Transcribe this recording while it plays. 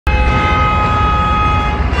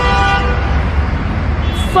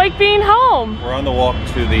It's like being home. We're on the walk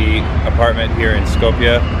to the apartment here in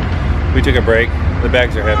Skopje. We took a break. The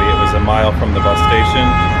bags are heavy. It was a mile from the bus station.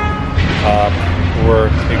 We're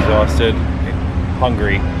exhausted,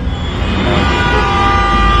 hungry.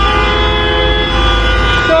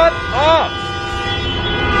 Shut up!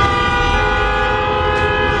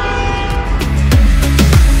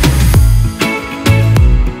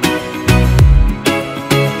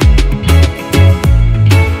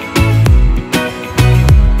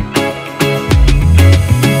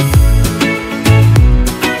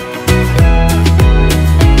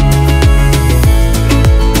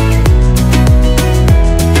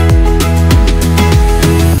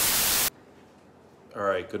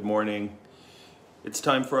 Good morning. It's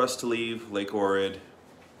time for us to leave Lake Ohrid.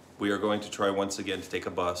 We are going to try once again to take a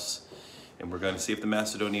bus, and we're going to see if the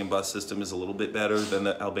Macedonian bus system is a little bit better than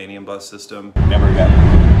the Albanian bus system. Never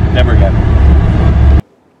again. Never again.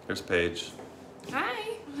 Here's Paige.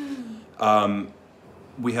 Hi.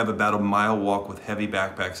 We have about a mile walk with heavy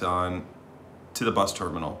backpacks on to the bus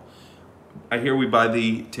terminal. I hear we buy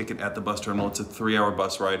the ticket at the bus terminal. It's a 3-hour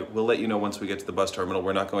bus ride. We'll let you know once we get to the bus terminal.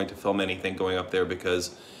 We're not going to film anything going up there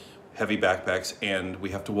because heavy backpacks, and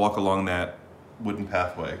we have to walk along that wooden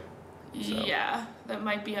pathway. So. Yeah, that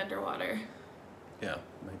might be underwater. Yeah,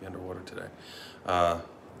 might be underwater today.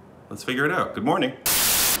 Let's figure it out. Good morning.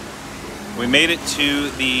 We made it to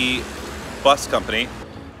the bus company.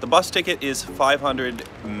 The bus ticket is 500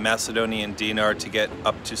 Macedonian dinar to get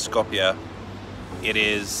up to Skopje. It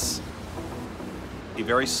is a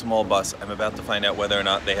very small bus. I'm about to find out whether or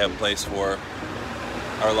not they have a place for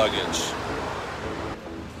our luggage.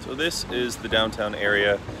 So this is the downtown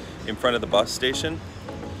area in front of the bus station.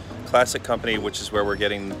 Classic Company, which is where we're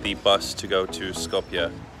getting the bus to go to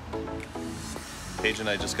Skopje. Paige and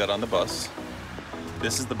I just got on the bus.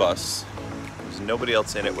 This is the bus. There's nobody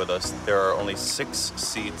else in it with us. There are only 6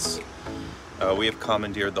 seats. We have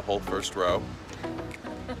commandeered the whole first row.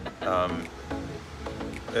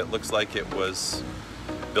 It looks like it was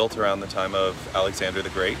built around the time of Alexander the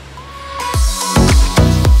Great.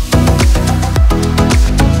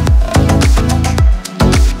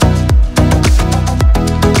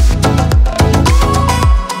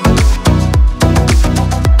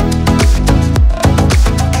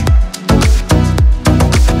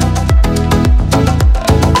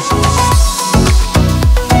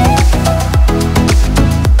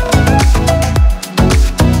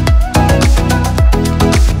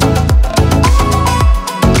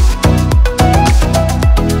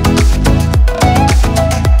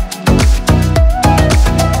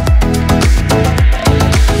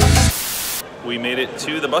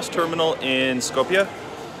 To the bus terminal in Skopje,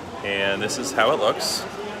 and this is how it looks.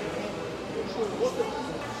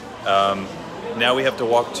 Now we have to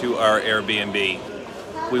walk to our Airbnb.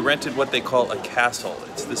 We rented what they call a castle.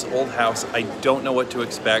 It's this old house. I don't know what to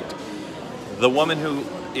expect. The woman who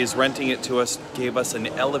is renting it to us gave us an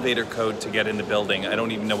elevator code to get in the building. I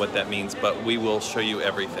don't even know what that means, but we will show you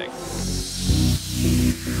everything.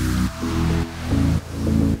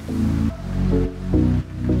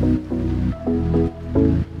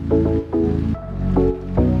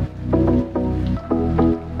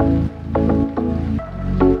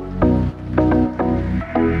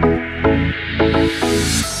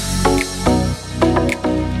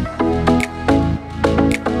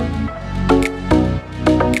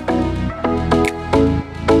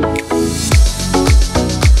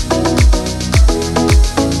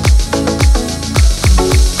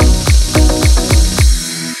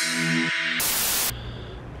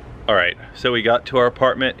 Alright, so we got to our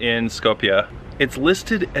apartment in Skopje. It's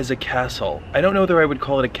listed as a castle. I don't know whether I would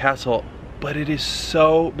call it a castle, but it is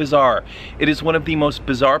so bizarre. It is one of the most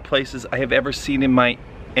bizarre places I have ever seen in my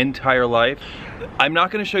entire life. I'm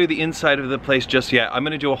not going to show you the inside of the place just yet. I'm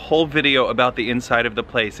going to do a whole video about the inside of the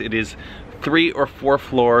place. It is 3 or 4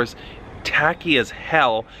 floors, tacky as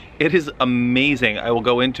hell. It is amazing. I will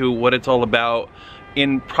go into what it's all about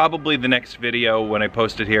in probably the next video when I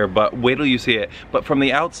post it here, but wait till you see it. But from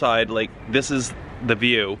the outside, like, this is the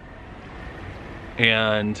view,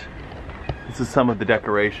 and this is some of the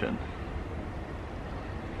decoration.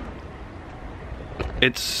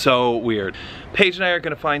 It's so weird. Paige and I are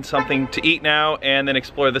gonna find something to eat now and then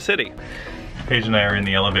explore the city. Paige and I are in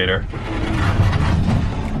the elevator.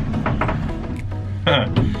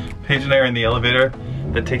 Paige and I are in the elevator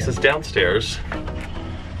that takes us downstairs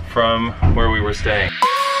from where we were staying.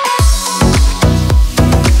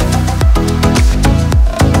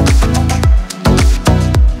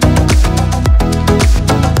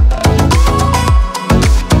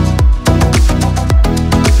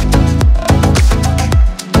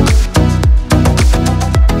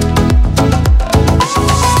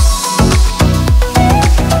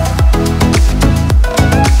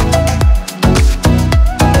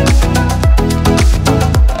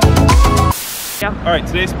 All right,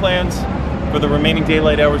 today's plans for the remaining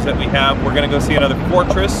daylight hours that we have, we're gonna go see another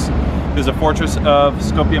fortress. There's a fortress of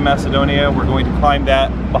Skopje, Macedonia. We're going to climb that.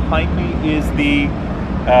 Behind me is the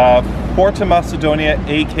Fort of Macedonia,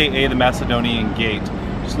 AKA the Macedonian Gate.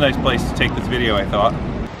 Just a nice place to take this video, I thought.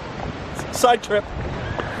 Side trip.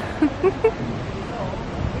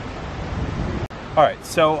 All right,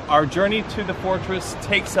 so our journey to the fortress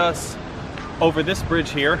takes us over this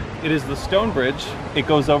bridge here. It is the stone bridge. It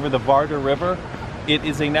goes over the Vardar River. It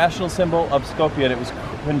is a national symbol of Skopje, and it was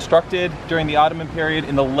constructed during the Ottoman period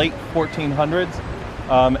in the late 1400s.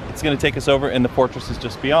 It's going to take us over, and the fortress is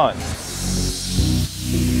just beyond.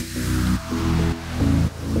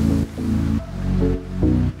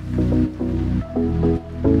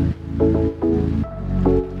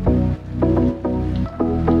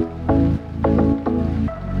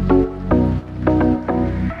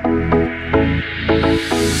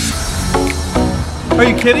 Are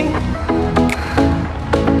you kidding?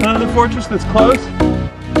 The fortress that's closed?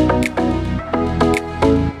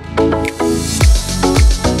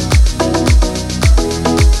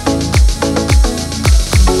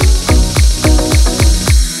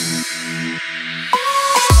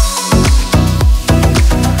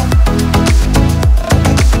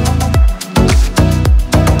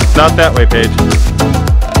 Not that way, Paige.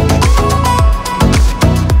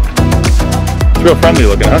 It's real friendly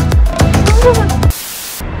looking, huh?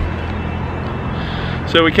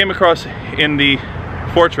 So we came across in the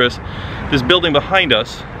fortress this building behind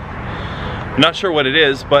us. I'm not sure what it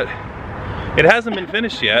is, but it hasn't been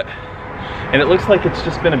finished yet, and it looks like it's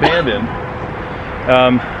just been abandoned.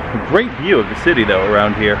 Great view of the city though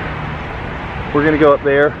around here. We're gonna go up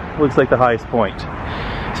there. Looks like the highest point.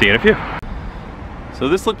 See you in a few. So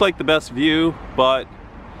this looked like the best view, but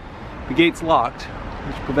the gate's locked,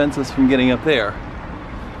 which prevents us from getting up there.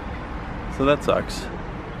 So that sucks.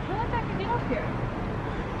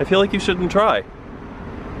 I feel like you shouldn't try. I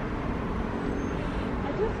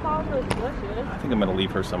just followed those bushes. I think I'm gonna leave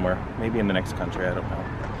her somewhere. Maybe in the next country, I don't know.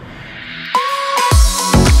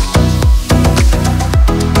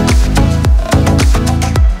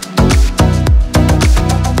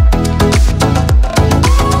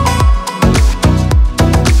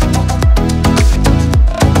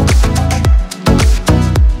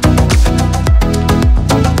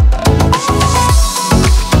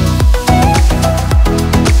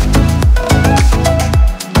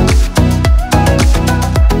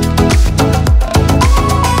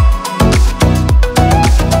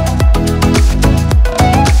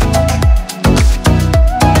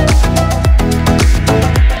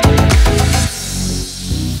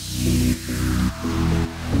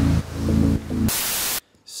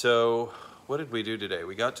 So what did we do today?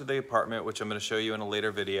 We got to the apartment, which I'm going to show you in a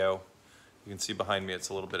later video. You can see behind me, it's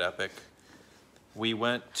a little bit epic. We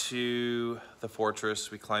went to the fortress,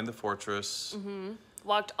 we climbed the fortress.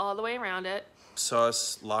 Walked all the way around it. Saw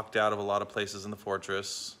us locked out of a lot of places in the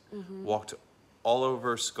fortress. Walked all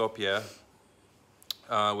over Skopje.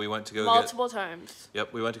 We went to go multiple times.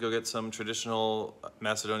 Yep, we went to go get some traditional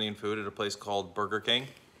Macedonian food at a place called Burger King.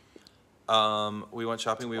 We went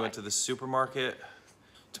shopping, we went to the supermarket.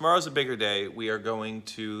 Tomorrow's a bigger day. We are going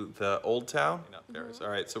to the Old Town. All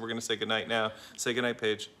right, so we're gonna say goodnight now. Say goodnight,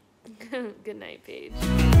 Paige. Good night, Paige.